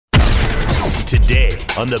today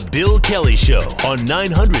on The Bill Kelly Show on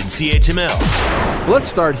 900 CHML. Let's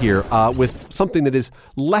start here with something that is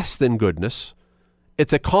less than goodness.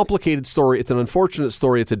 It's a complicated story. It's an unfortunate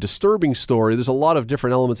story. It's a disturbing story. There's a lot of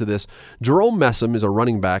different elements of this. Jerome Messam is a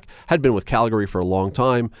running back, had been with Calgary for a long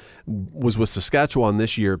time, was with Saskatchewan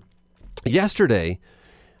this year. Yesterday,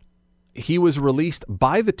 he was released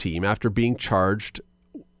by the team after being charged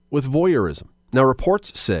with voyeurism. Now,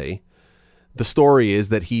 reports say the story is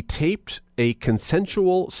that he taped a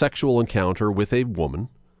consensual sexual encounter with a woman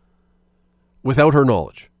without her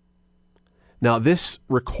knowledge. Now, this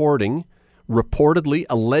recording, reportedly,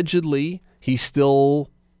 allegedly, he still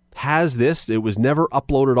has this. It was never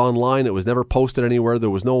uploaded online. It was never posted anywhere. There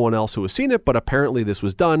was no one else who has seen it, but apparently this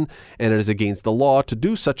was done, and it is against the law to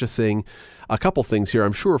do such a thing. A couple things here.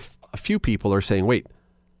 I'm sure a few people are saying, wait,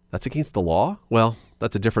 that's against the law? Well,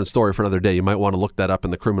 that's a different story for another day. You might want to look that up in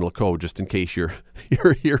the criminal code just in case you're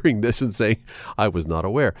hearing this and saying, I was not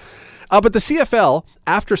aware. But the CFL,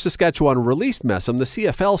 after Saskatchewan released Messam, the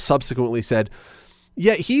CFL subsequently said,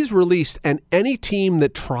 yeah, he's released, and any team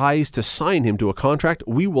that tries to sign him to a contract,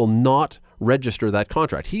 we will not register that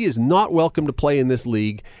contract. He is not welcome to play in this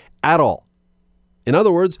league at all. In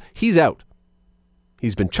other words, he's out.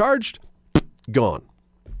 He's been charged, gone.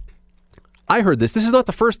 I heard this. This is not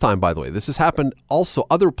the first time, by the way. This has happened also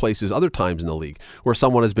other places, other times in the league, where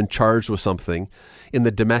someone has been charged with something in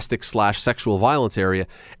the domestic/sexual violence area,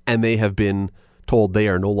 and they have been told they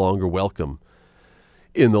are no longer welcome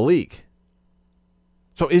in the league.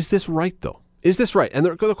 So is this right, though? Is this right? And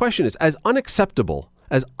the question is, as unacceptable,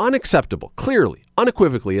 clearly,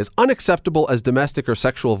 unequivocally, as unacceptable as domestic or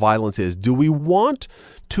sexual violence is, do we want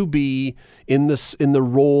to be in the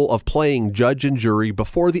role of playing judge and jury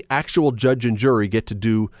before the actual judge and jury get to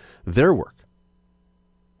do their work?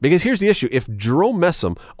 Because here's the issue. If Jerome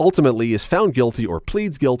Messam ultimately is found guilty or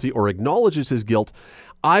pleads guilty or acknowledges his guilt,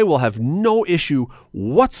 I will have no issue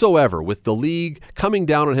whatsoever with the league coming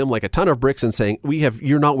down on him like a ton of bricks and saying,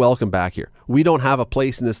 you're not welcome back here. We don't have a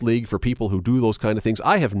place in this league for people who do those kind of things.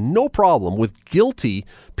 I have no problem with guilty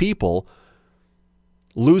people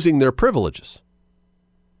losing their privileges.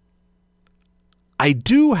 I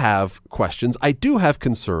do have questions. I do have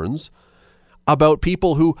concerns about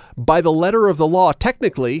people who, by the letter of the law,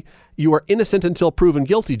 technically, you are innocent until proven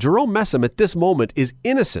guilty. Jerome Messam at this moment is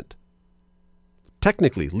innocent.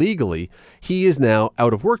 Technically, legally, he is now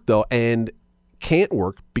out of work, though, and can't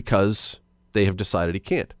work because they have decided he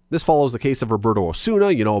can't. This follows the case of Roberto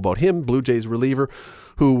Osuna. You know about him, Blue Jays reliever,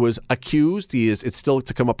 who was accused. It's still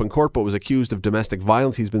to come up in court, but was accused of domestic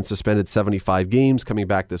violence. He's been suspended 75 games. Coming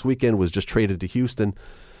back this weekend, was just traded to Houston.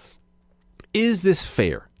 Is this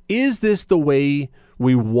fair? Is this the way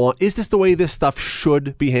we want? Is this the way this stuff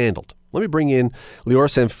should be handled? Let me bring in Lior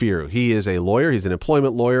Samfiru. He is a lawyer. He's an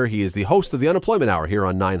employment lawyer. He is the host of the Unemployment Hour here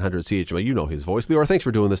on 900 CHML. You know his voice. Lior, thanks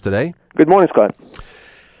for doing this today. Good morning, Scott.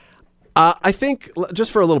 I think,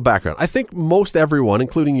 just for a little background, I think most everyone,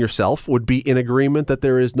 including yourself, would be in agreement that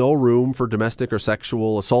there is no room for domestic or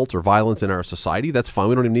sexual assault or violence in our society. That's fine.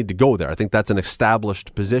 We don't even need to go there. I think that's an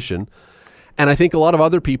established position. And I think a lot of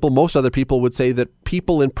other people, most other people would say that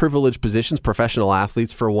people in privileged positions, professional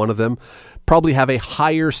athletes for one of them, probably have a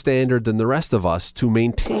higher standard than the rest of us to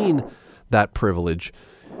maintain that privilege.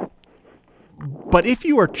 But if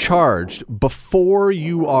you are charged before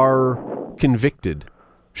you are convicted,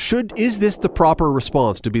 is this the proper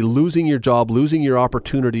response to be losing your job, losing your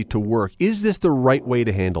opportunity to work? Is this the right way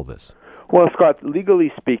to handle this? Well, Scott,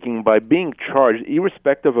 legally speaking, by being charged,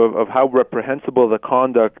 irrespective of how reprehensible the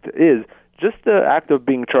conduct is, just the act of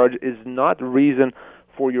being charged is not reason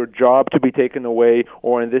for your job to be taken away,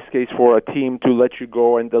 or in this case for a team to let you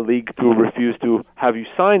go and the league to refuse to have you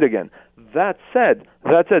signed again. That said,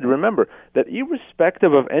 remember that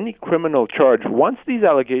irrespective of any criminal charge, once these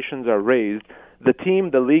allegations are raised, the team,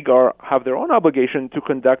 the league have their own obligation to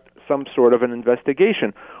conduct some sort of an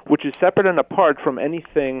investigation, which is separate and apart from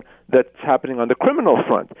anything that's happening on the criminal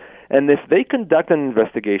front. And if they conduct an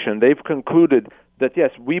investigation, they've concluded that,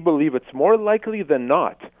 yes, we believe it's more likely than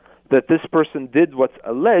not that this person did what's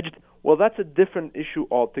alleged, well, that's a different issue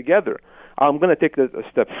altogether. I'm going to take it a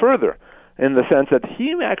step further in the sense that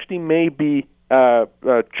he actually may be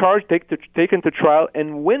charged, taken to trial,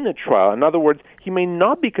 and win the trial. In other words, he may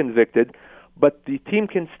not be convicted, but the team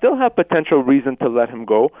can still have potential reason to let him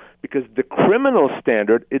go because the criminal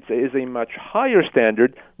standard is a much higher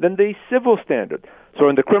standard than the civil standard. So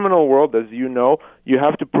in the criminal world, as you know, you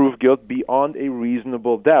have to prove guilt beyond a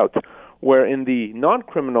reasonable doubt, where in the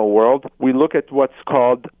non-criminal world, we look at what's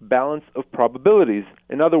called balance of probabilities.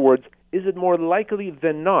 In other words, is it more likely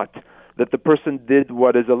than not that the person did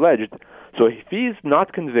what is alleged. So if he's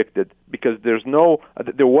not convicted because there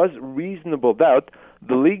was reasonable doubt,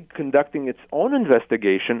 the league conducting its own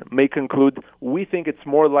investigation may conclude, we think it's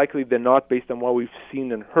more likely than not, based on what we've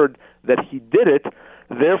seen and heard, that he did it.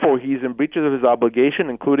 Therefore, he's in breach of his obligation,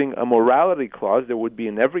 including a morality clause that would be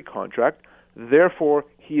in every contract. Therefore,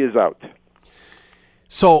 he is out.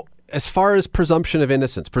 So, as far as presumption of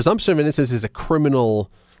innocence is a criminal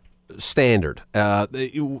standard. I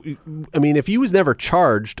mean, if he was never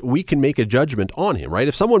charged, we can make a judgment on him, right?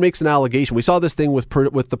 If someone makes an allegation, we saw this thing with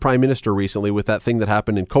the Prime Minister recently, with that thing that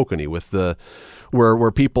happened in Kokanee, with where a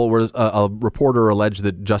reporter alleged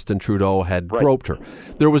that Justin Trudeau had groped her.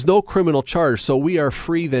 There was no criminal charge, so we are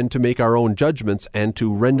free then to make our own judgments and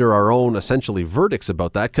to render our own, essentially, verdicts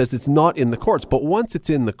about that, because it's not in the courts. But once it's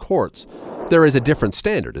in the courts, there is a different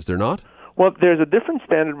standard, is there not? Well, there's a different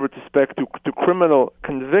standard with respect to criminal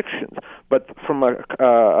convictions, but from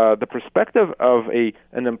the perspective of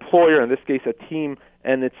an employer, in this case a team,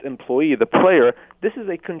 and its employee, the player, this is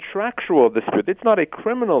a contractual dispute. It's not a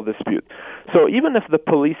criminal dispute. So even if the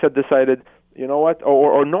police had decided, you know what,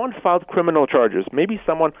 or no one filed criminal charges, maybe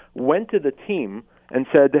someone went to the team and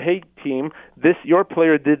said, hey, team, your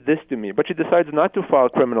player did this to me, but she decides not to file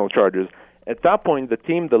criminal charges. At that point, the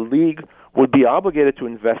team, the league, would be obligated to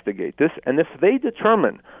investigate this, and if they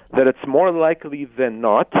determine that it's more likely than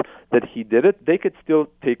not that he did it, they could still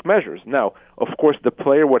take measures. Now, of course, the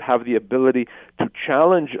player would have the ability to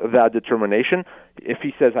challenge that determination. If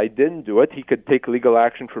he says, I didn't do it, he could take legal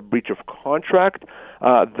action for breach of contract.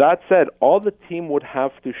 That said, all the team would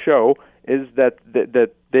have to show is that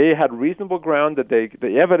they had reasonable ground, that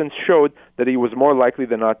the evidence showed that he was more likely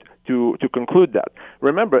than not to conclude that.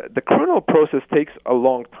 Remember, the criminal process takes a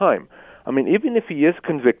long time. I mean, even if he is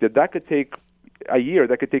convicted, that could take a year,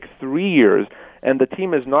 that could take 3 years, and the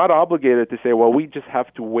team is not obligated to say, well, we just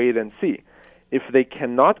have to wait and see. If they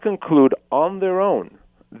cannot conclude on their own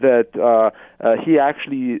that he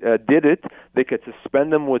actually did it, they could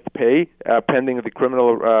suspend him with pay pending the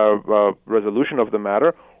criminal resolution of the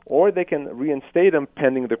matter, or they can reinstate him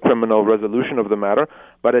pending the criminal resolution of the matter.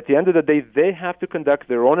 But at the end of the day, they have to conduct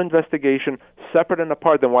their own investigation separate and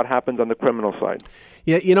apart than what happens on the criminal side.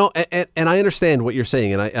 Yeah, you know, and I understand what you're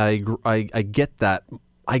saying, and I get that.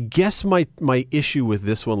 I guess my issue with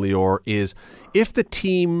this one, Lior, is if the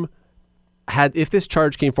team if this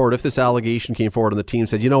charge came forward, if this allegation came forward, and the team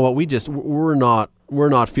said, you know what, we're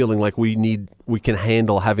not feeling like we can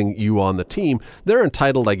handle having you on the team, they're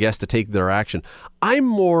entitled, I guess, to take their action. I'm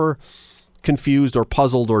more confused or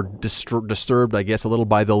puzzled or disturbed, I guess, a little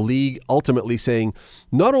by the league ultimately saying,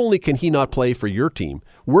 not only can he not play for your team,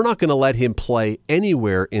 we're not going to let him play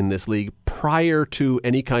anywhere in this league prior to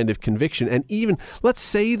any kind of conviction. And even, let's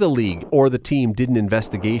say the league or the team did an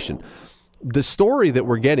investigation. The story that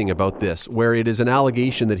we're getting about this, where it is an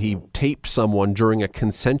allegation that he taped someone during a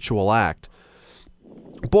consensual act,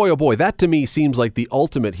 boy, oh boy, that to me seems like the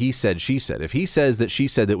ultimate he said, she said. If he says that she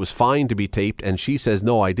said it was fine to be taped and she says,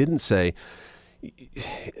 no, I didn't say,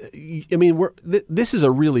 I mean, this is a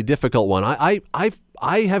really difficult one.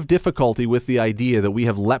 I have difficulty with the idea that we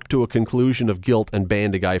have leapt to a conclusion of guilt and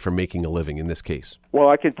banned a guy from making a living in this case. Well,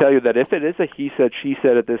 I can tell you that if it is a he said, she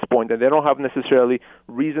said at this point, and they don't have necessarily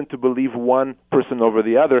reason to believe one person over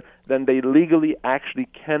the other, then they legally actually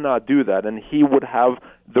cannot do that, and he would have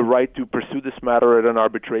the right to pursue this matter at an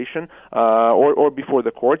arbitration or before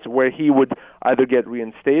the courts, where he would either get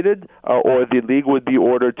reinstated or the league would be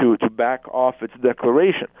ordered to back off its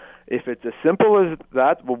declaration. If it's as simple as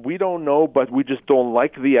that, well, we don't know, but we just don't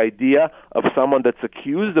like the idea of someone that's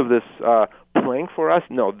accused of this playing for us.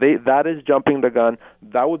 No, that is jumping the gun.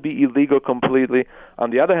 That would be illegal completely.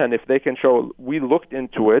 On the other hand, if they can show we looked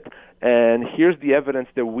into it, and here's the evidence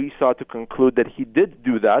that we saw to conclude that he did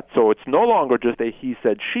do that, so it's no longer just a he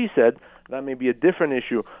said, she said, that may be a different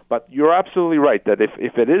issue. But you're absolutely right that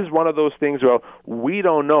if it is one of those things, well, we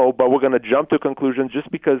don't know, but we're going to jump to conclusions just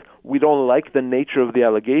because we don't like the nature of the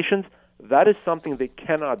allegations, that is something they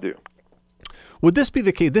cannot do. Would this be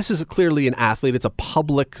the case? This is clearly an athlete. It's a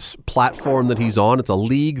public platform that he's on. It's a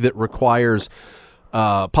league that requires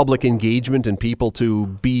public engagement and people to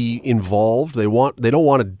be involved. They don't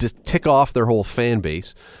want to just tick off their whole fan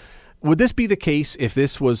base. Would this be the case if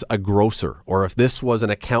this was a grocer, or if this was an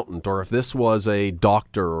accountant, or if this was a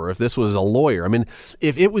doctor, or if this was a lawyer? I mean,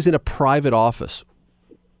 if it was in a private office,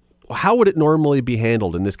 how would it normally be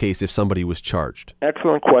handled in this case if somebody was charged?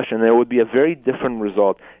 Excellent question. There would be a very different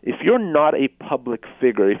result. If you're not a public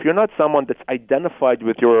figure, if you're not someone that's identified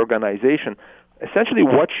with your organization, essentially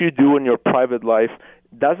what you do in your private life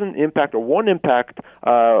doesn't impact or won't impact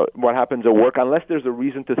what happens at work unless there's a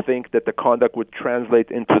reason to think that the conduct would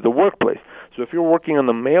translate into the workplace. So if you're working in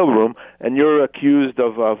the mailroom and you're accused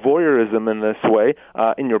of voyeurism in this way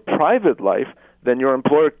in your private life, then your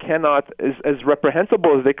employer cannot, as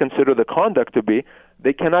reprehensible as they consider the conduct to be,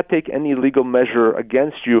 they cannot take any legal measure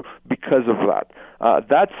against you because of that.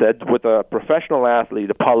 That said, with a professional athlete,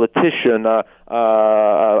 a politician,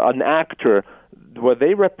 an actor, where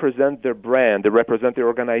they represent their brand, they represent their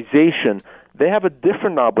organization, they have a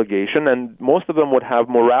different obligation, and most of them would have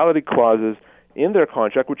morality clauses in their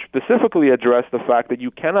contract which specifically address the fact that you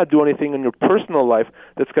cannot do anything in your personal life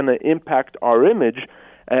that's going to impact our image.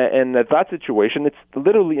 And at that situation, it's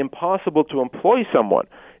literally impossible to employ someone.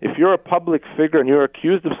 If you're a public figure and you're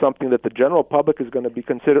accused of something that the general public is going to be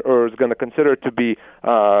consider to be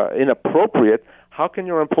inappropriate, how can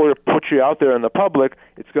your employer put you out there in the public?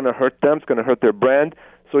 It's going to hurt them. It's going to hurt their brand.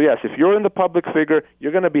 So yes, if you're in the public figure,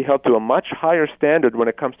 you're going to be held to a much higher standard when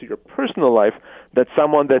it comes to your personal life than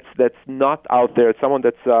someone that's not out there, someone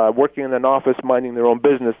that's working in an office minding their own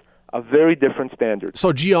business. A very different standard.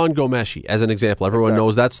 So Gian Gomeshi, as an example, everyone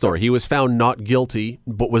knows that story. He was found not guilty,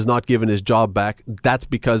 but was not given his job back. That's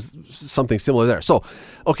because something similar there. So,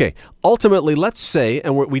 okay, ultimately, let's say,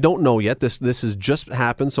 and we don't know yet, this has just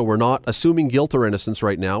happened, so we're not assuming guilt or innocence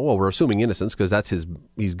right now. Well, we're assuming innocence because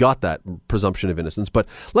he's got that presumption of innocence. But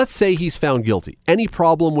let's say he's found guilty. Any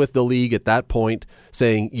problem with the league at that point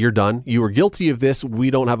saying, you're done, you were guilty of this,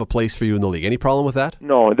 we don't have a place for you in the league? Any problem with that?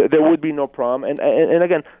 No, there would be no problem. And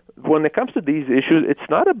again, when it comes to these issues, it's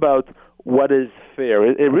not about what is fair.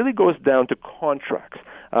 It really goes down to contracts.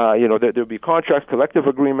 There'll be contracts, collective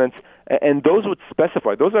agreements, and those would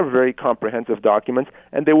specify. Those are very comprehensive documents,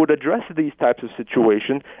 and they would address these types of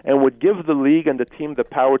situations and would give the league and the team the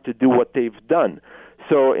power to do what they've done.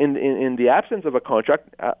 So in the absence of a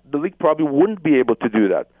contract, the league probably wouldn't be able to do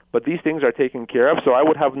that. But these things are taken care of, so I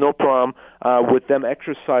would have no problem with them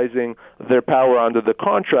exercising their power under the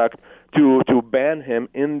contract to ban him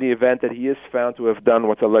in the event that he is found to have done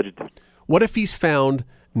what's alleged. What if he's found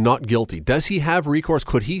not guilty? Does he have recourse?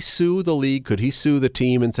 Could he sue the league? Could he sue the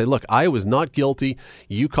team and say, look, I was not guilty.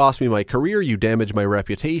 You cost me my career. You damaged my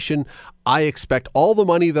reputation. I expect all the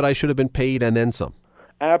money that I should have been paid and then some.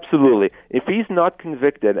 Absolutely. If he's not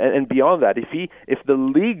convicted, and beyond that, if the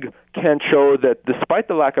league can show that despite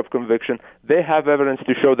the lack of conviction, they have evidence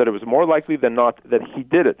to show that it was more likely than not that he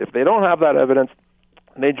did it. If they don't have that evidence,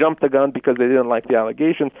 they jumped the gun because they didn't like the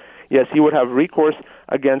allegations, yes, he would have recourse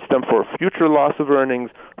against them for future loss of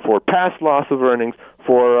earnings, for past loss of earnings,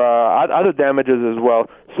 for other damages as well.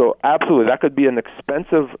 So absolutely, that could be an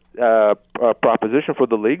expensive proposition for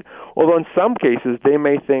the league, although in some cases they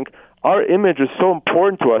may think, our image is so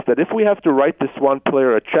important to us that if we have to write this one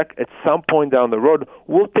player a check at some point down the road,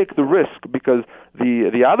 we'll take the risk, because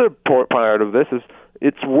the other part of this is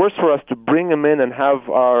it's worse for us to bring him in and have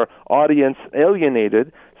our audience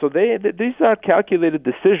alienated. So these are calculated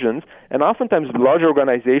decisions, and oftentimes large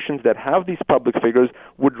organizations that have these public figures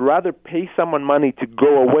would rather pay someone money to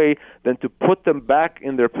go away than to put them back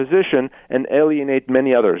in their position and alienate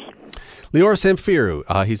many others. Lior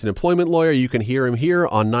Samfiru, he's an employment lawyer. You can hear him here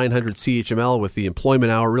on 900 CHML with the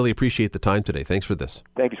Employment Hour. Really appreciate the time today. Thanks for this.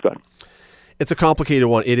 Thank you, Scott. It's a complicated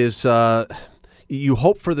one. It is, you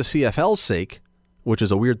hope for the CFL's sake, which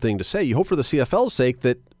is a weird thing to say. You hope for the CFL's sake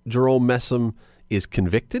that Jerome Messam is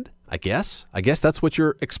convicted, I guess. I guess that's what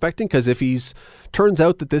you're expecting, because if turns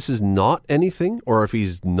out that this is not anything, or if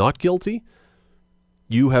he's not guilty,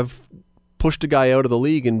 you have pushed a guy out of the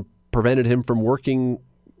league and prevented him from working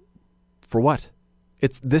for what?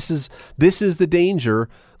 This is the danger.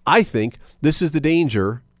 I think this is the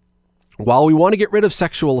danger. While we want to get rid of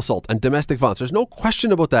sexual assault and domestic violence, there's no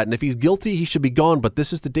question about that. And if he's guilty, he should be gone. But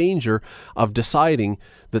this is the danger of deciding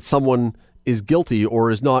that someone is guilty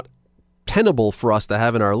or is not tenable for us to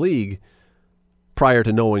have in our league prior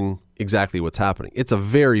to knowing exactly what's happening. It's a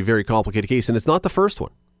very, very complicated case, and it's not the first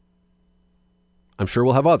one. I'm sure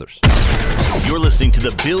we'll have others. You're listening to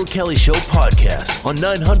the Bill Kelly Show podcast on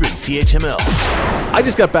 900 CHML. I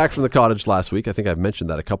just got back from the cottage last week. I think I've mentioned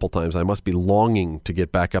that a couple times. I must be longing to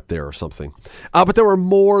get back up there or something. But there were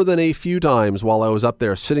more than a few times while I was up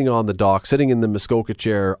there sitting on the dock, sitting in the Muskoka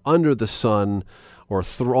chair, under the sun, or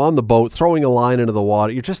on the boat, throwing a line into the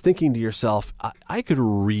water. You're just thinking to yourself, I could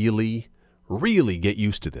really, really get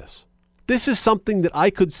used to this. This is something that I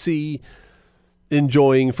could see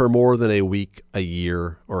enjoying for more than a week, a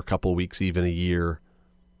year, or a couple weeks, even a year.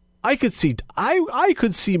 I could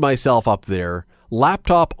see myself up there,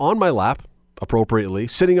 laptop on my lap, appropriately,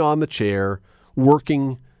 sitting on the chair,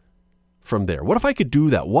 working from there. What if I could do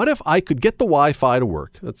that? What if I could get the Wi-Fi to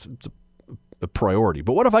work? It's a a priority.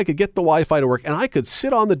 But what if I could get the Wi-Fi to work and I could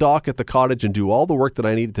sit on the dock at the cottage and do all the work that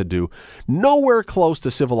I needed to do, nowhere close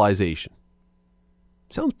to civilization?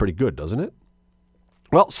 Sounds pretty good, doesn't it?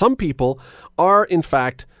 Well, some people are, in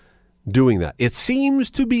fact, doing that. It seems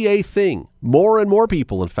to be a thing. More and more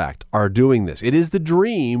people, in fact, are doing this. It is the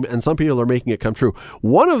dream, and some people are making it come true.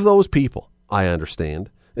 One of those people, I understand,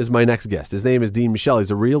 is my next guest. His name is Dean Michel.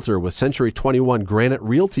 He's a realtor with Century 21 Granite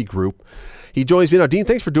Realty Group. He joins me now. Dean,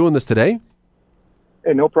 thanks for doing this today.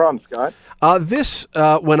 Hey, no problem, Scott.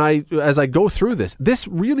 As I go through this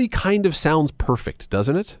really kind of sounds perfect,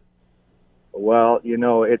 doesn't it? Well,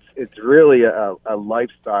 it's really a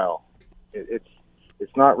lifestyle.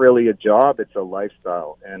 It's not really a job; it's a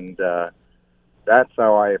lifestyle, and that's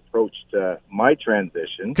how I approached my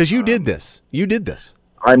transition. Because you did this. You did this.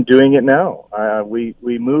 I'm doing it now. We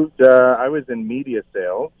moved. I was in media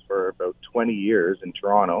sales for about 20 years in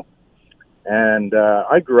Toronto, and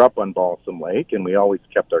I grew up on Balsam Lake, and we always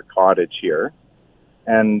kept our cottage here.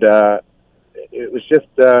 And it was just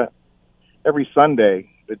every Sunday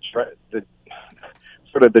the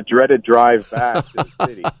sort of the dreaded drive back to the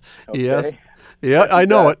city. Okay? Yes. Yeah, I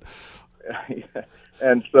know it.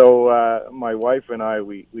 And so my wife and I,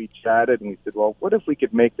 we chatted and we said, well, what if we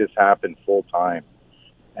could make this happen full time?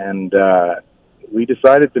 And we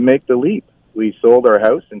decided to make the leap. We sold our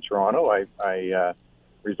house in Toronto. I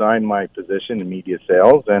resigned my position in media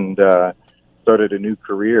sales and started a new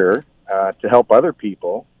career to help other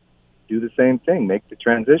people do the same thing, make the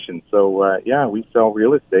transition. So, we sell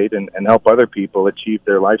real estate and help other people achieve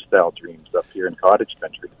their lifestyle dreams up here in cottage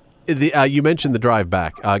country. You mentioned the drive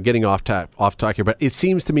back, getting off track here, but it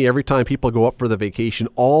seems to me every time people go up for the vacation,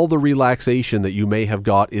 all the relaxation that you may have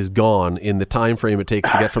got is gone in the time frame it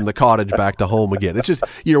takes to get from the cottage back to home again. It's just,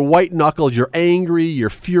 you're white-knuckled, you're angry, you're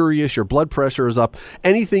furious, your blood pressure is up.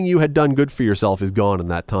 Anything you had done good for yourself is gone in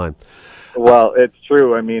that time. Well, it's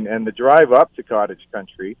true. I mean, and the drive up to cottage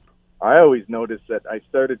country, I always noticed that I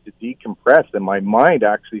started to decompress and my mind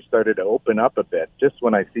actually started to open up a bit just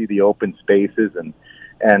when I see the open spaces and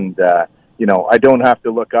I don't have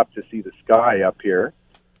to look up to see the sky up here.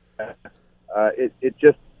 It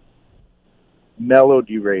just mellowed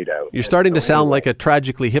you right out. You're starting to sound like a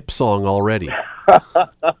Tragically Hip song already.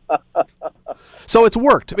 So it's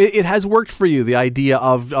worked. It has worked for you, the idea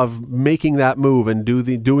of making that move and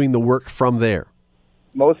doing the work from there.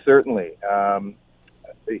 Most certainly.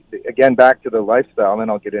 Again, back to the lifestyle, and then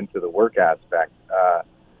I'll get into the work aspect.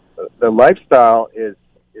 The lifestyle is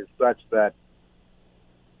such that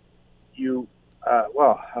you,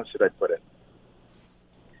 how should I put it?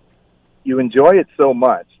 You enjoy it so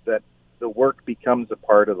much that the work becomes a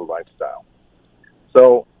part of the lifestyle.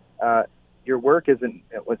 So your work isn't,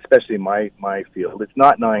 especially my field, it's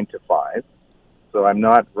not 9 to 5. So I'm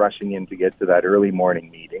not rushing in to get to that early morning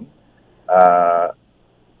meeting.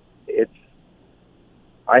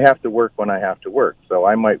 I have to work when I have to work. So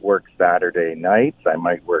I might work Saturday nights, I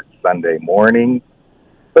might work Sunday mornings,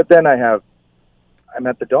 but then I'm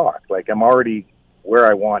at the dock. Like, I'm already where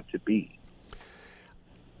I want to be.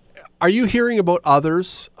 Are you hearing about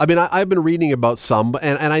others? I mean, I've been reading about some,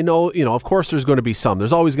 and I know, of course there's going to be some.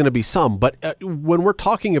 There's always going to be some. But when we're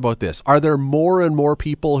talking about this, are there more and more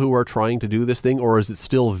people who are trying to do this thing, or is it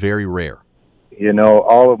still very rare?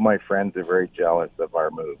 All of my friends are very jealous of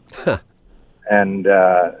our move. And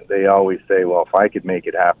they always say, well, if I could make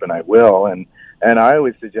it happen, I will. And I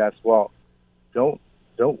always suggest, well, don't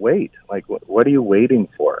wait. Like, what are you waiting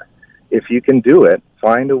for? If you can do it,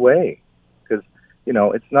 find a way. Because,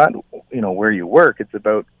 it's not, where you work. It's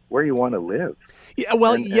about where you want to live. Yeah,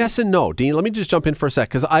 well, yes and no. Dean, let me just jump in for a sec.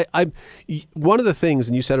 Because one of the things,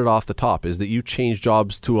 and you said it off the top, is that you changed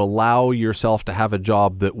jobs to allow yourself to have a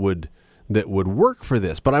job that would work for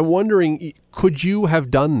this. But I'm wondering, could you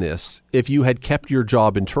have done this if you had kept your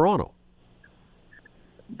job in Toronto?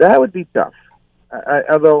 That would be tough.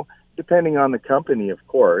 Although, depending on the company, of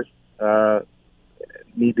course,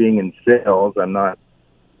 me being in sales, I'm not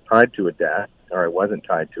tied to a desk, or I wasn't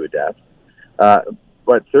tied to a desk.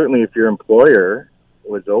 But certainly if your employer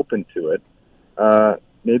was open to it,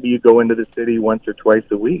 maybe you go into the city once or twice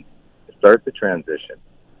a week to start the transition.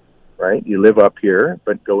 Right? You live up here,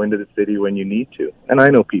 but go into the city when you need to. And I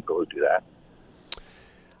know people who do that.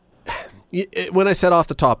 When I said off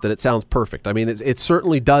the top that it sounds perfect, I mean, it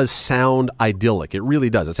certainly does sound idyllic. It really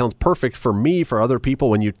does. It sounds perfect for me, for other people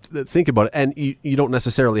when you think about it. And you don't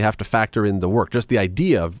necessarily have to factor in the work. Just the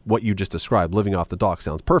idea of what you just described, living off the dock,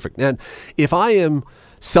 sounds perfect. And if I am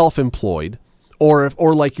self-employed, or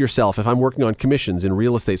like yourself, if I'm working on commissions in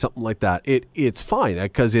real estate, something like that, it's fine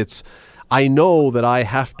because I know that I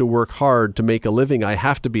have to work hard to make a living. I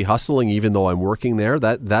have to be hustling even though I'm working there.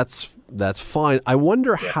 That's fine. I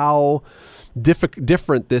wonder how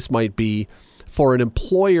different this might be for an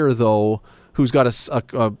employer, though, who's got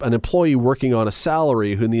an employee working on a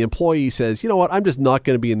salary, who the employee says, you know what, I'm just not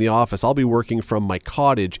going to be in the office. I'll be working from my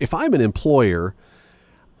cottage. If I'm an employer,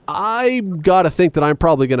 I got to think that I'm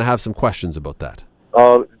probably going to have some questions about that.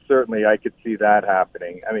 Oh, certainly, I could see that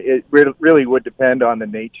happening. I mean, it really would depend on the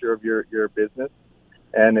nature of your business,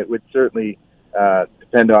 and it would certainly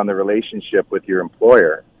depend on the relationship with your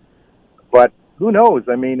employer. But who knows?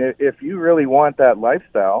 I mean, if you really want that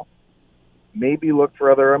lifestyle, maybe look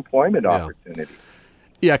for other employment opportunities.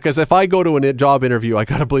 Yeah, because if I go to a job interview, I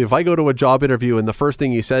got to believe if I go to a job interview and the first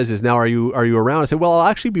thing he says is, now, are you around? I say, well, I'll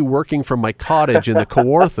actually be working from my cottage in the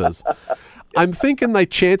Kawarthas. I'm thinking my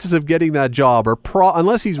chances of getting that job are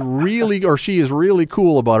unless he's really or she is really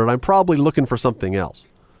cool about it, I'm probably looking for something else.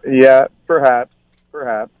 Yeah, perhaps.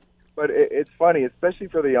 But it's funny, especially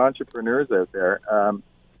for the entrepreneurs out there.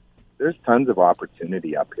 There's tons of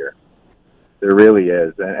opportunity up here. There really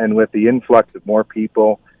is. And with the influx of more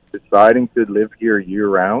people deciding to live here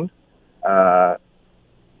year-round,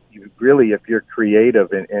 you really, if you're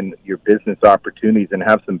creative in your business opportunities and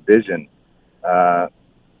have some vision,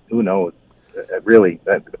 who knows? Really,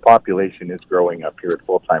 the population is growing up here at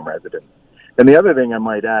full-time residents. And the other thing I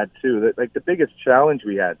might add, too, that like the biggest challenge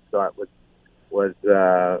we had, Scott, was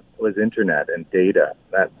internet and data,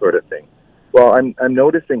 that sort of thing. Well, I'm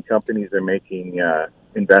noticing companies are making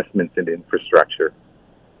investments in infrastructure,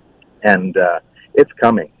 and it's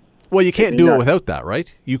coming. Well, you can't do it without that,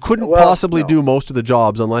 right? You couldn't possibly do most of the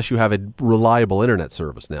jobs unless you have a reliable internet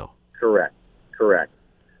service now. Correct.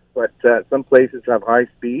 But some places have high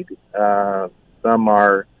speed. Some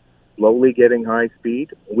are slowly getting high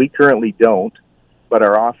speed. We currently don't, but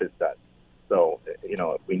our office does. So,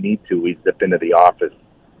 if we need to, we zip into the office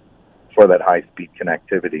for that high speed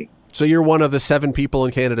connectivity. So you're one of the 7 people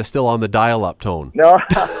in Canada still on the dial-up tone. No,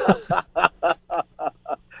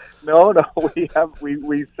 no,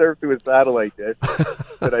 we serve through a satellite dish,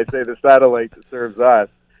 but I say the satellite that serves us.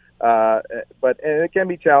 But it can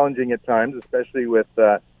be challenging at times, especially with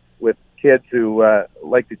kids who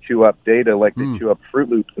like to chew up data, like to chew up Fruit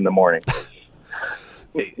Loops in the morning.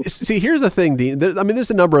 See, here's the thing, Dean.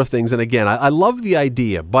 There's a number of things, and again, I love the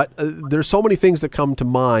idea, but there's so many things that come to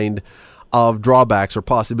mind of drawbacks or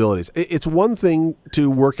possibilities. It's one thing to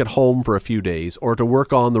work at home for a few days or to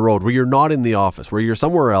work on the road where you're not in the office, where you're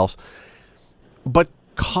somewhere else. But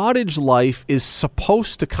cottage life is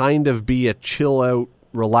supposed to kind of be a chill out,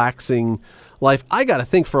 relaxing life. I got to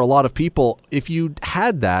think for a lot of people, if you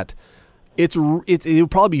had that, it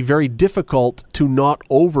would probably be very difficult to not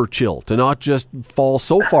over chill, to not just fall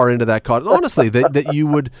so far into that cottage. Honestly, that you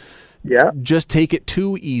would just take it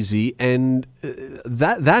too easy, and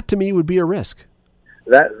that to me would be a risk.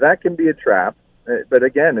 That can be a trap, but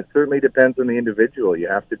again, it certainly depends on the individual. You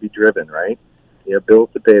have to be driven, right? You have bills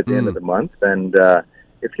to pay at the end of the month, and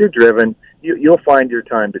if you're driven, you'll find your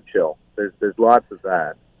time to chill. There's lots of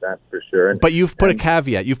that. That's for sure. But you've put a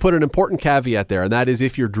caveat. You've put an important caveat there, and that is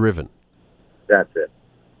if you're driven. That's it.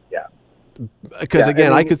 Yeah. Because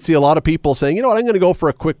again, I could see a lot of people saying, you know what, I'm going to go for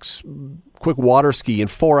a quick water ski, and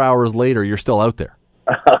 4 hours later, you're still out there.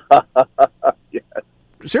 Yes.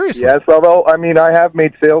 Seriously. Yes, although, I have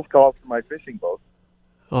made sales calls for my fishing boat.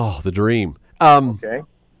 Oh, the dream. Okay.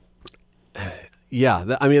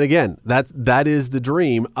 Yeah, again, that is the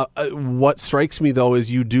dream. What strikes me, though, is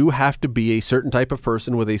you do have to be a certain type of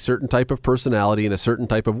person with a certain type of personality and a certain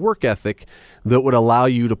type of work ethic that would allow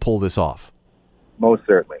you to pull this off. Most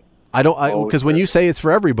certainly. Because when you say it's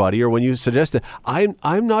for everybody, or when you suggest it,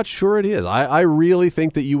 I'm not sure it is. I really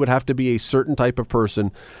think that you would have to be a certain type of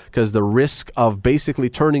person, because the risk of basically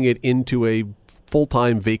turning it into a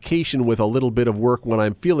full-time vacation with a little bit of work when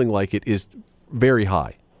I'm feeling like it is very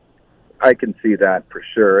high. I can see that for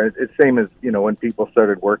sure. It's same as, when people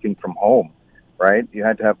started working from home, right? You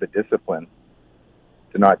had to have the discipline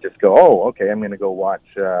to not just go, oh, okay, I'm going to go watch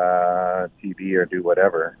TV or do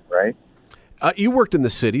whatever, right? You worked in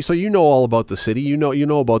the city, so you know all about the city. You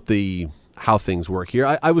know about how things work here.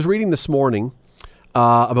 I was reading this morning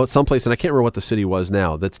about someplace, and I can't remember what the city was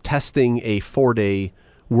now, that's testing a 4-day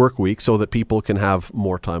work week so that people can have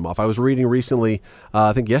more time off. I was reading recently,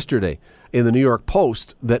 I think yesterday, in the New York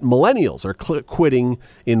Post, that millennials are quitting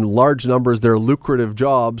in large numbers their lucrative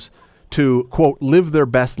jobs to, quote, live their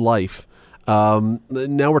best life. Now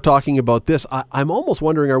we're talking about this. I'm almost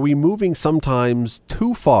wondering, are we moving sometimes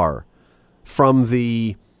too far from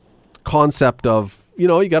the concept of,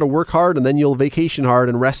 you got to work hard and then you'll vacation hard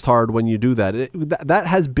and rest hard when you do that. That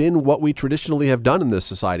has been what we traditionally have done in this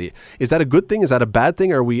society. Is that a good thing? Is that a bad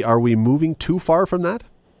thing? Are we moving too far from that?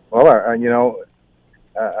 Well,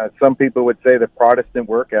 some people would say the Protestant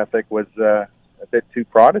work ethic was a bit too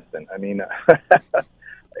Protestant. I mean,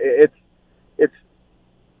 it's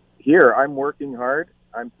here. I'm working hard.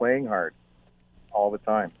 I'm playing hard all the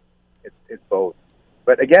time. It's both.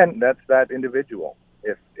 But again, that's that individual.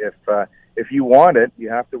 If you want it, you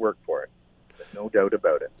have to work for it. There's no doubt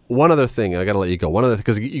about it. One other thing, I got to let you go.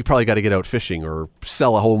 Because you probably got to get out fishing or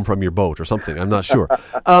sell a home from your boat or something. I'm not sure.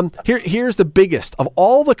 Here's the biggest of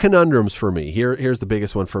all the conundrums for me. Here's the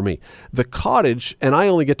biggest one for me. The cottage, and I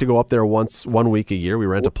only get to go up there one week a year. We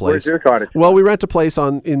rent a place. Where's your cottage? Well, we rent a place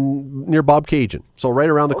near Bob Cajun, so right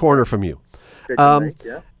around the corner from you.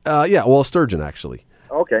 Sturgeon actually.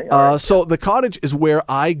 Okay. So the cottage is where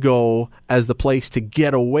I go as the place to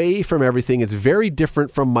get away from everything. It's very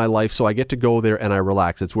different from my life, so I get to go there and I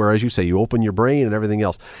relax. It's where, as you say, you open your brain and everything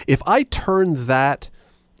else. If I turn that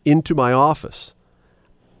into my office,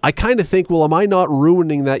 I kind of think, well, am I not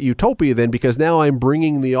ruining that utopia then? Because now I'm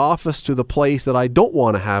bringing the office to the place that I don't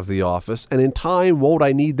want to have the office. And in time, won't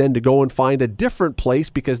I need then to go and find a different place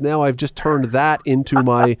because now I've just turned that into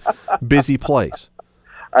my busy place?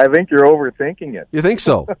 I think you're overthinking it. You think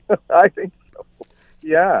so? I think so.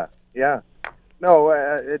 Yeah. No,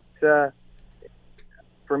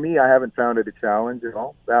 for me, I haven't found it a challenge at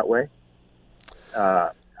all that way.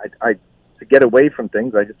 To get away from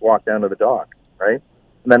things, I just walk down to the dock, right?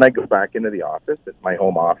 And then I go back into the office, at my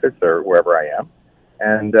home office or wherever I am.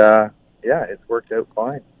 And, it's worked out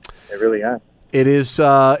fine. It really has. It is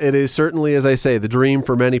certainly, as I say, the dream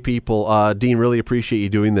for many people. Dean, really appreciate you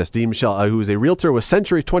doing this. Dean Michel, who is a realtor with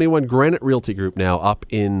Century 21 Granite Realty Group now up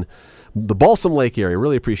in the Balsam Lake area.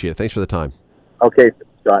 Really appreciate it. Thanks for the time. Okay,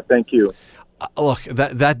 Scott. Thank you. Look,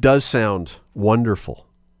 that does sound wonderful.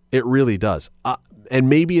 It really does. And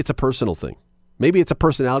maybe it's a personal thing. Maybe it's a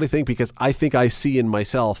personality thing because I think I see in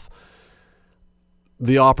myself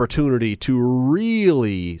the opportunity to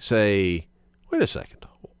really say, wait a second.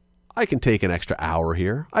 I can take an extra hour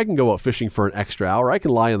here. I can go out fishing for an extra hour. I can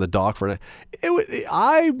lie on the dock for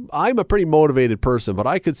I'm a pretty motivated person, but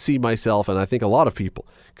I could see myself, and I think a lot of people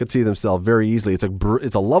could see themselves very easily.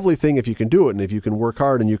 It's a lovely thing if you can do it, and if you can work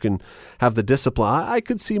hard and you can have the discipline. I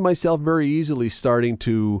could see myself very easily starting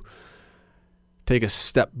to take a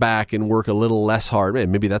step back and work a little less hard.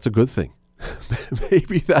 Man, maybe that's a good thing.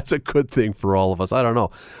 Maybe that's a good thing for all of us. I don't know.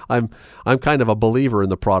 I'm kind of a believer in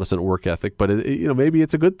the Protestant work ethic, but maybe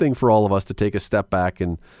it's a good thing for all of us to take a step back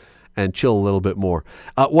and chill a little bit more.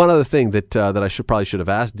 One other thing that I probably should have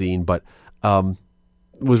asked Dean, but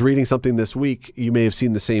was reading something this week. You may have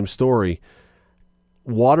seen the same story.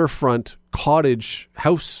 Waterfront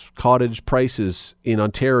house cottage prices in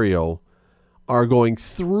Ontario are going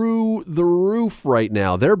through the roof right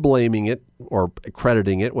now. They're blaming it or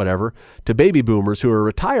crediting it, whatever, to baby boomers who are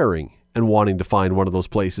retiring and wanting to find one of those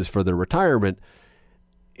places for their retirement.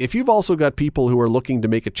 If you've also got people who are looking to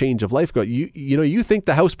make a change of life, you think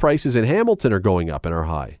the house prices in Hamilton are going up and are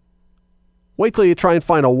high. Wait till you try and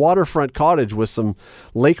find a waterfront cottage with some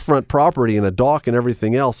lakefront property and a dock and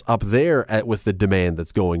everything else up there with the demand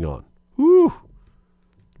that's going on. Woo!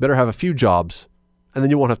 Better have a few jobs, and then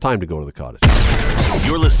you won't have time to go to the cottage.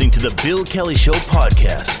 You're listening to the Bill Kelly Show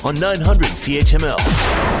podcast on 900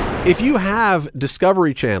 CHML. If you have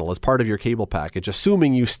Discovery Channel as part of your cable package,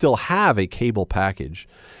 assuming you still have a cable package,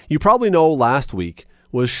 you probably know last week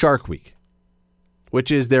was Shark Week,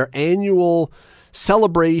 which is their annual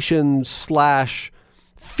celebration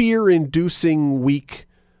 / fear-inducing week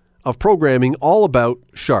of programming all about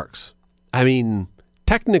sharks. I mean,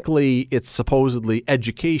 technically it's supposedly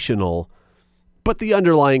educational, but the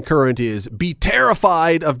underlying current is be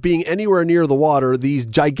terrified of being anywhere near the water. These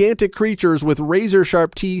gigantic creatures with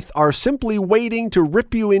razor-sharp teeth are simply waiting to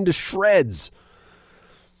rip you into shreds.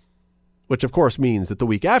 Which, of course, means that the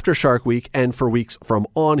week after Shark Week and for weeks from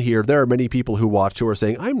on here, there are many people who watch who are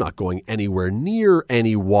saying, I'm not going anywhere near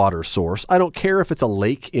any water source. I don't care if it's a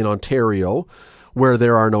lake in Ontario where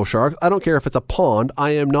there are no sharks. I don't care if it's a pond.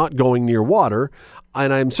 I am not going near water,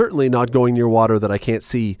 and I'm certainly not going near water that I can't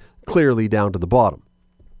see clearly down to the bottom.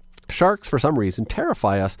 Sharks, for some reason,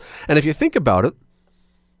 terrify us. And if you think about it,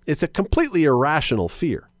 it's a completely irrational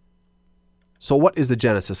fear. So what is the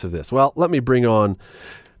genesis of this? Well, let me bring on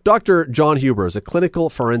Dr. John Huber is a clinical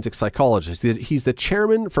forensic psychologist. He's the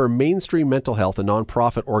chairman for Mainstream Mental Health, a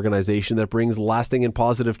nonprofit organization that brings lasting and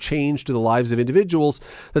positive change to the lives of individuals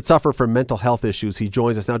that suffer from mental health issues. He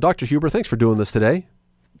joins us now. Dr. Huber, thanks for doing this today.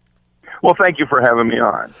 Well, thank you for having me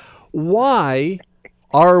on. Why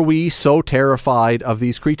Are we so terrified of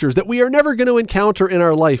these creatures that we are never going to encounter in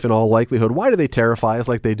our life in all likelihood? Why do they terrify us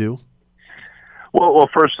like they do? Well,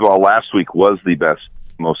 first of all, last week was the best,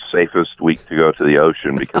 most safest week to go to the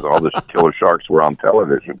ocean because all the killer sharks were on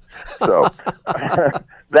television. So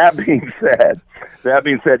that being said,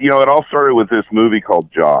 it all started with this movie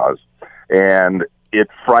called Jaws, and it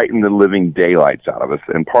frightened the living daylights out of us.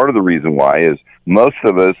 And part of the reason why is most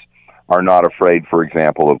of us are not afraid, for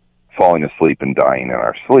example, of falling asleep and dying in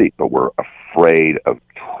our sleep, but we're afraid of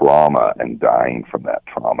trauma and dying from that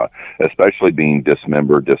trauma, especially being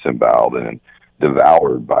dismembered, disemboweled, and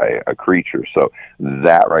devoured by a creature. So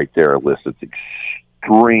that right there elicits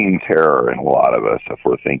extreme terror in a lot of us if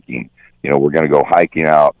we're thinking, we're going to go hiking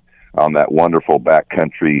out on that wonderful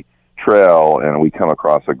backcountry trail and we come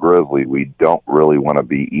across a grizzly. We don't really want to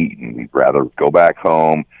be eaten. We'd rather go back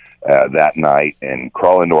home that night and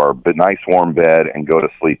crawl into our nice warm bed and go to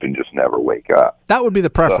sleep and just never wake up. That would be the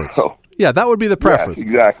preference. Yeah, that would be the preference. Yeah,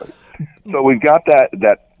 exactly. So we've got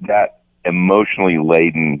that emotionally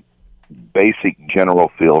laden basic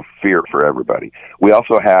general feel of fear for everybody. We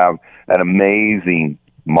also have an amazing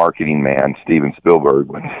marketing man, Steven Spielberg,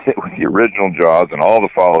 with the original Jaws and all the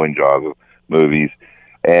following Jaws movies.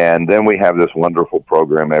 And then we have this wonderful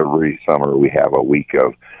program every summer. We have a week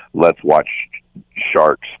of let's watch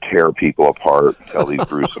sharks tear people apart, tell these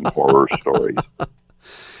gruesome horror stories.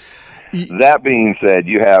 That being said,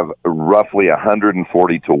 you have roughly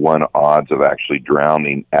 140 to 1 odds of actually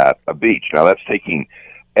drowning at a beach. Now, that's taking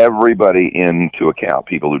everybody into account,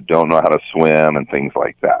 people who don't know how to swim and things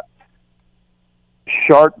like that.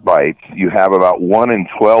 Shark bites, you have about 1 in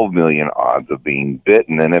 12 million odds of being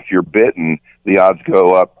bitten, and if you're bitten, the odds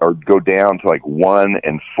go up or go down to like 1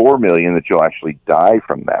 in 4 million that you'll actually die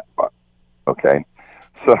from that bite. Okay,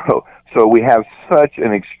 so we have such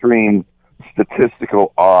an extreme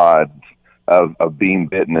statistical odds of being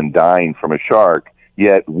bitten and dying from a shark,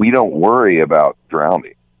 yet we don't worry about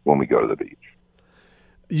drowning when we go to the beach.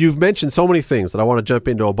 You've mentioned so many things that I want to jump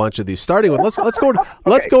into a bunch of these. Starting with let's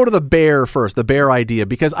go to the bear first, the bear idea,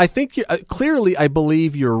 because I think clearly I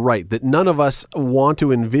believe you're right that none of us want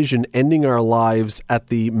to envision ending our lives at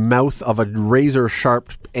the mouth of a razor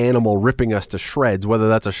sharp animal ripping us to shreds, whether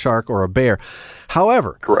that's a shark or a bear.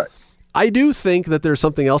 However, correct. I do think that there's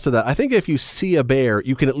something else to that. I think if you see a bear,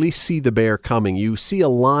 you can at least see the bear coming. You see a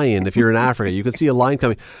lion, if you're in Africa, you can see a lion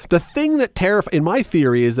coming. The thing that in my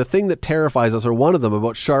theory, is the thing that terrifies us, or one of them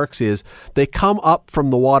about sharks, is they come up from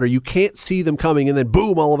the water. You can't see them coming, and then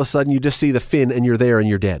boom, all of a sudden you just see the fin, and you're there, and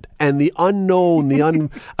you're dead. And the unknown,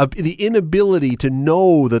 the inability to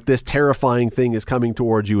know that this terrifying thing is coming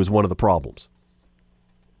towards you is one of the problems.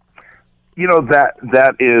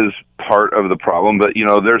 That is part of the problem, but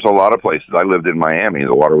there's a lot of places. I lived in Miami.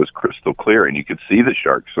 The water was crystal clear, and you could see the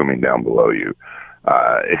sharks swimming down below you.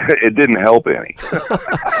 It didn't help any.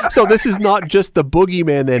 So this is not just the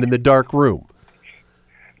boogeyman then in the dark room.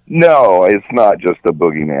 No, it's not just the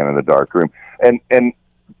boogeyman in the dark room, and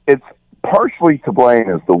it's partially to blame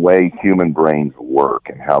is the way human brains work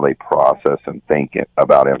and how they process and think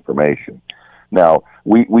about information. Now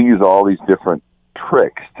we use all these different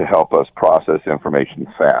tricks to help us process information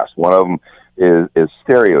fast. One of them is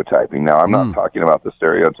stereotyping. Now, I'm not talking about the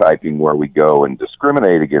stereotyping where we go and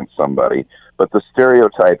discriminate against somebody, but the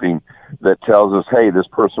stereotyping that tells us, hey, this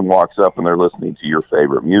person walks up and they're listening to your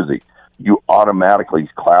favorite music. You automatically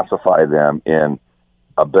classify them in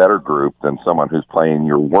a better group than someone who's playing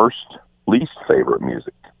your least favorite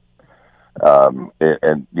music.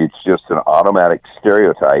 And it's just an automatic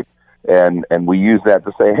stereotype. And we use that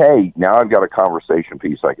to say, hey, now I've got a conversation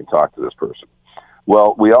piece. I can talk to this person.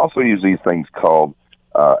 Well, we also use these things called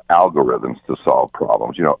algorithms to solve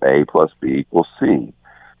problems. A plus B equals C.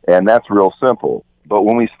 And that's real simple. But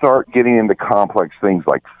when we start getting into complex things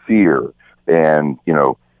like fear and,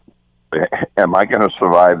 am I going to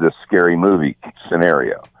survive this scary movie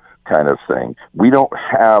scenario kind of thing, we don't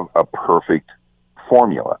have a perfect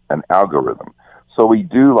formula, an algorithm. So we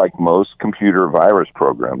do like most computer virus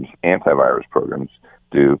programs, antivirus programs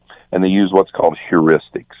do, and they use what's called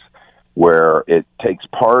heuristics, where it takes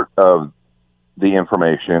part of the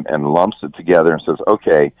information and lumps it together and says,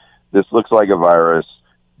 okay, this looks like a virus.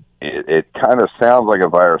 It kind of sounds like a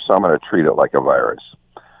virus, so I'm going to treat it like a virus.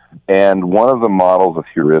 And one of the models of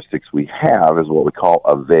heuristics we have is what we call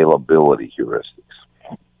availability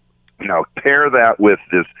heuristics. Now, pair that with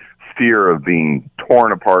this fear of being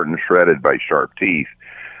torn apart and shredded by sharp teeth,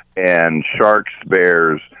 and sharks,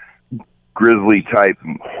 bears, grizzly-type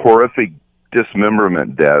horrific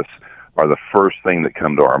dismemberment deaths are the first thing that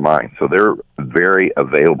come to our mind. So they're very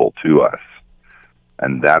available to us,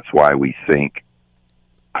 and that's why we think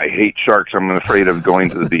I hate sharks. I'm afraid of going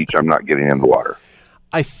to the beach. I'm not getting in the water.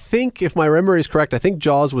 I think, if my memory is correct, I think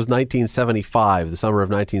Jaws was 1975, the summer of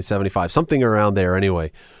 1975, something around there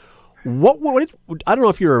anyway. What I don't know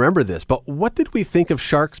if you remember this, but what did we think of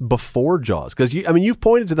sharks before Jaws? Because you've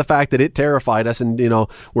pointed to the fact that it terrified us, and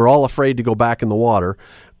we're all afraid to go back in the water.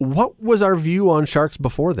 What was our view on sharks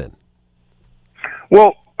before then?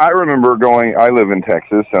 Well, I remember I live in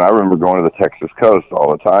Texas, and I remember going to the Texas coast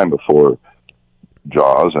all the time before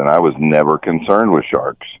Jaws, and I was never concerned with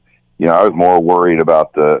sharks. I was more worried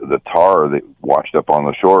about the tar that washed up on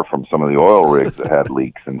the shore from some of the oil rigs that had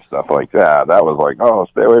leaks and stuff like that. That was like, oh,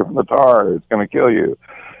 stay away from the tar. It's going to kill you.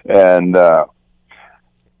 And the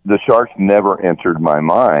sharks never entered my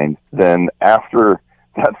mind. Then after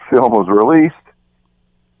that film was released,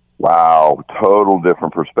 wow, total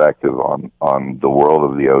different perspective on the world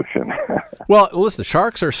of the ocean. Well, listen,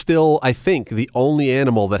 sharks are still, I think, the only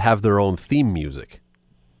animal that have their own theme music.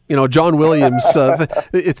 John Williams,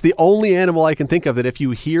 it's the only animal I can think of that if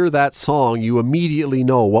you hear that song, you immediately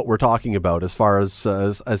know what we're talking about as far as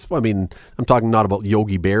I'm talking not about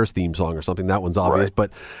Yogi Bear's theme song or something. That one's obvious. Right.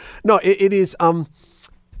 But no, it is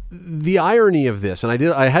the irony of this,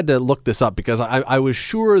 and I had to look this up because I was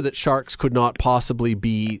sure that sharks could not possibly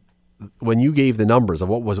be, when you gave the numbers of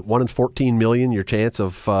what was it, 1 in 14 million, your chance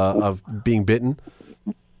of being bitten?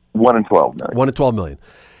 1 in 12 million. 1 in 12 million.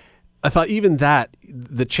 I thought even that,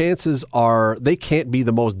 the chances are they can't be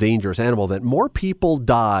the most dangerous animal, that more people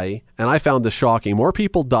die, and I found this shocking, more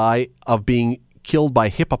people die of being killed by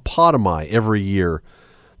hippopotami every year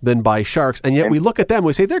than by sharks, and yet we look at them and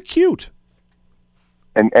we say they're cute.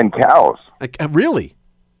 And cows. Really?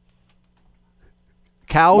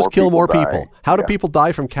 Cows kill more people. How do people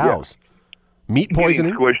die from cows? Yeah. Meat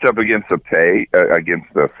poisoning? Getting squished up against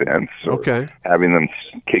the fence. Okay. Having them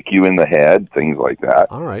kick you in the head, things like that.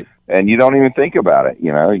 All right. And you don't even think about it.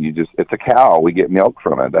 It's a cow. We get milk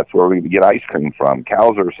from it. That's where we get ice cream from.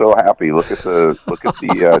 Cows are so happy. Look at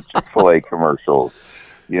the Chick-fil-A commercials.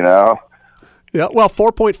 Yeah. Well,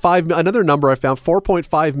 4.5. Another number I found: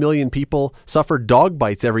 4.5 million people suffer dog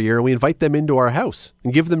bites every year, and we invite them into our house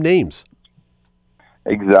and give them names.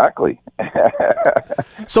 Exactly.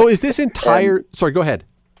 So is this entire? Sorry, go ahead.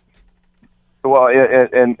 Well,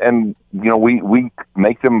 and we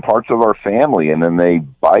make them parts of our family, and then they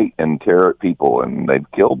bite and tear at people, and they've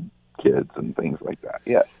killed kids and things like that.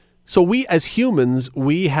 Yes. So we, as humans,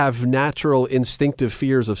 we have natural instinctive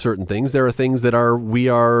fears of certain things. There are things that we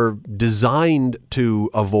are designed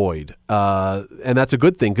to avoid, and that's a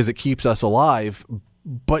good thing because it keeps us alive.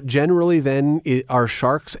 But generally, then, are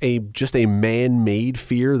sharks just a man-made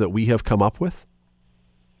fear that we have come up with?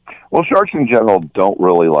 Well, sharks in general don't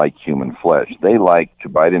really like human flesh. They like to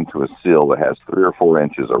bite into a seal that has 3 or 4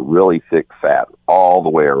 inches of really thick fat all the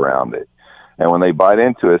way around it. And when they bite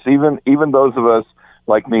into us, even those of us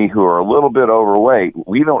like me who are a little bit overweight,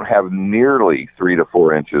 we don't have nearly 3 to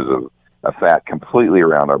 4 inches of fat completely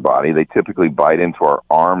around our body. They typically bite into our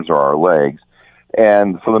arms or our legs.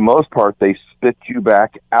 And for the most part, they spit you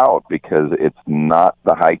back out because it's not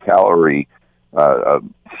the high-calorie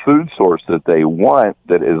food source that they want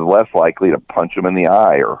that is less likely to punch them in the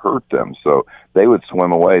eye or hurt them. So they would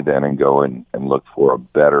swim away then and go and look for a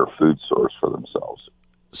better food source for themselves.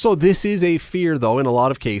 So this is a fear, though, in a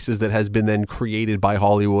lot of cases that has been then created by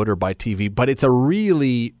Hollywood or by TV, but it's a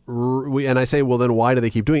really, and I say, well, then why do they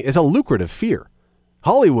keep doing it? It's a lucrative fear.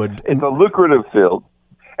 Hollywood. It's a lucrative field.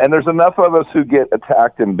 And there's enough of us who get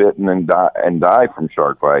attacked and bitten and die from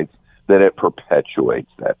shark bites that it perpetuates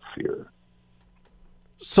that fear.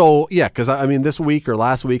 So, yeah, because, this week or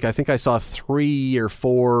last week, I think I saw 3 or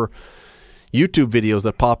 4 YouTube videos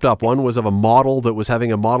that popped up. One was of a model that was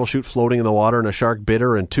having a model shoot floating in the water and a shark bit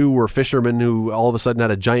her, and 2 were fishermen who all of a sudden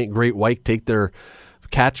had a giant great white take their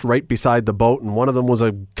catch right beside the boat, and one of them was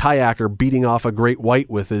a kayaker beating off a great white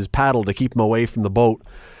with his paddle to keep him away from the boat.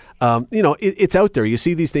 It's out there. You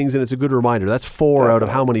see these things, and it's a good reminder. That's 4 out of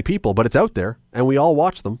how many people, but it's out there, and we all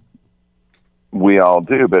watch them. We all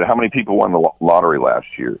do, but how many people won the lottery last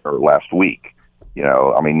year or last week?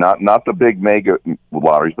 Not the big mega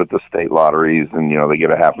lotteries, but the state lotteries, and they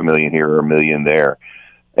get $500,000 here or $1 million there,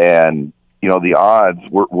 and the odds.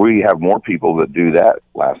 We have more people that do that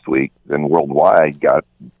last week than worldwide got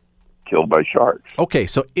killed by sharks. Okay,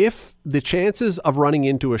 so if the chances of running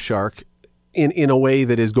into a shark in a way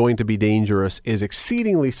that is going to be dangerous is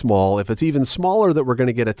exceedingly small, if it's even smaller that we're going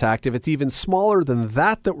to get attacked, if it's even smaller than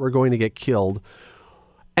that we're going to get killed,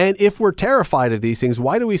 and if we're terrified of these things,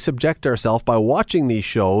 why do we subject ourselves by watching these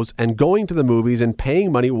shows and going to the movies and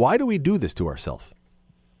paying money? Why do we do this to ourselves?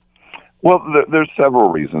 Well, there's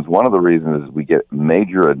several reasons. One of the reasons is we get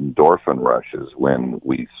major endorphin rushes when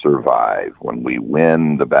we survive, when we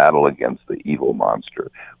win the battle against the evil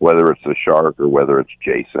monster, whether it's a shark or whether it's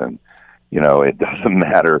Jason. It doesn't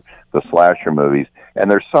matter, the slasher movies. And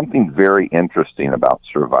there's something very interesting about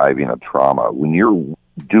surviving a trauma. When you're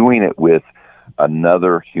doing it with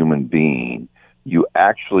another human being, you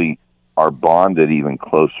actually are bonded even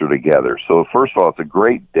closer together. So first of all, it's a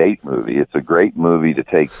great date movie. It's a great movie to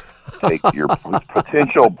take your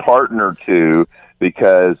potential partner to,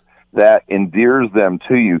 because that endears them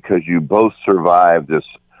to you, because you both survived this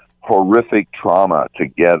horrific trauma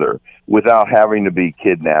together without having to be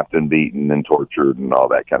kidnapped and beaten and tortured and all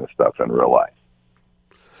that kind of stuff in real life.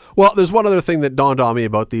 Well, there's one other thing that dawned on me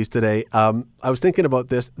about these today. I was thinking about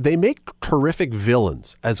this. They make terrific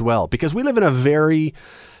villains as well, because we live in a very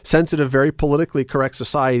sensitive, very politically correct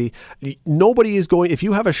society. Nobody is going, if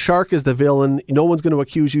you have a shark as the villain, no one's going to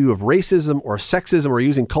accuse you of racism or sexism or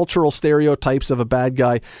using cultural stereotypes of a bad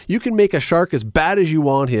guy. You can make a shark as bad as you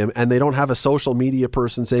want him, and they don't have a social media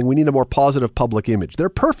person saying we need a more positive public image. They're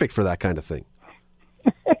perfect for that kind of thing.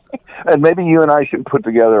 And maybe you and I should put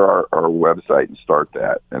together our website and start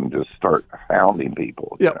that and just start hounding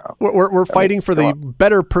people. Yeah, we're fighting for the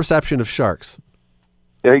better perception of sharks.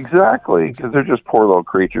 Exactly, because they're just poor little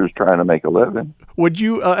creatures trying to make a living. Would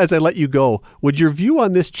you, as I let you go, would your view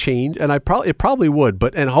on this change? And it probably would,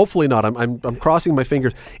 and hopefully not. I'm crossing my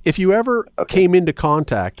fingers. If you ever came into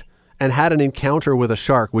contact and had an encounter with a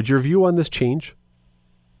shark, would your view on this change?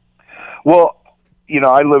 Well,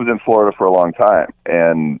 I lived in Florida for a long time,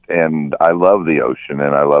 and I love the ocean,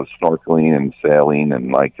 and I love snorkeling and sailing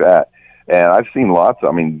and like that. And I've seen lots.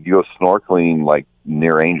 You go snorkeling like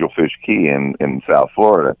near Angelfish Key in South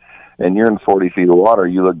Florida, and you're in 40 feet of water.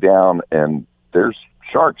 You look down, and there's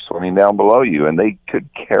sharks swimming down below you, and they could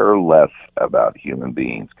care less about human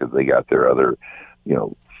beings because they got their other,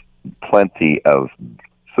 plenty of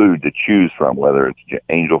food to choose from, whether it's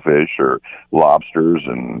angelfish or lobsters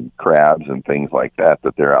and crabs and things like that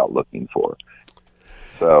they're out looking for.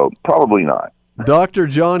 So probably not. Dr.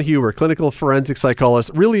 John Huber, clinical forensic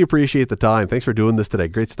psychologist, really appreciate the time. Thanks for doing this today.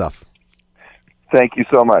 Great stuff. Thank you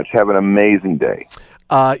so much. Have an amazing day.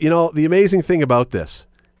 The amazing thing about this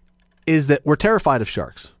is that we're terrified of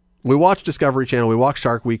sharks. We watch Discovery Channel, we watch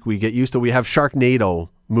Shark Week, we have Sharknado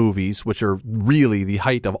movies, which are really the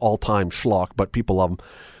height of all-time schlock, but people love them.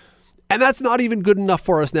 And that's not even good enough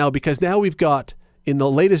for us now, because now we've got, in the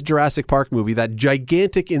latest Jurassic Park movie, that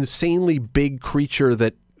gigantic, insanely big creature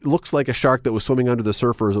that looks like a shark that was swimming under the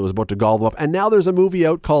surfers that was about to gobble up. And now there's a movie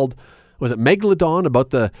out called, was it Megalodon,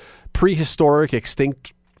 about the prehistoric,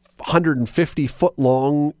 extinct,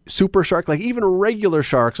 150-foot-long super shark. Like, even regular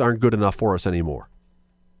sharks aren't good enough for us anymore.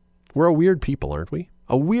 We're a weird people, aren't we?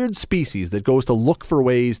 A weird species that goes to look for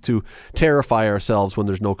ways to terrify ourselves when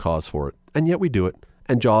there's no cause for it. And yet we do it.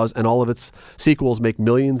 And Jaws and all of its sequels make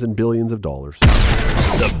millions and billions of dollars.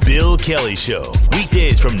 The Bill Kelly Show,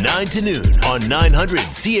 weekdays from 9 to noon on 900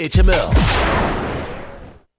 CHML.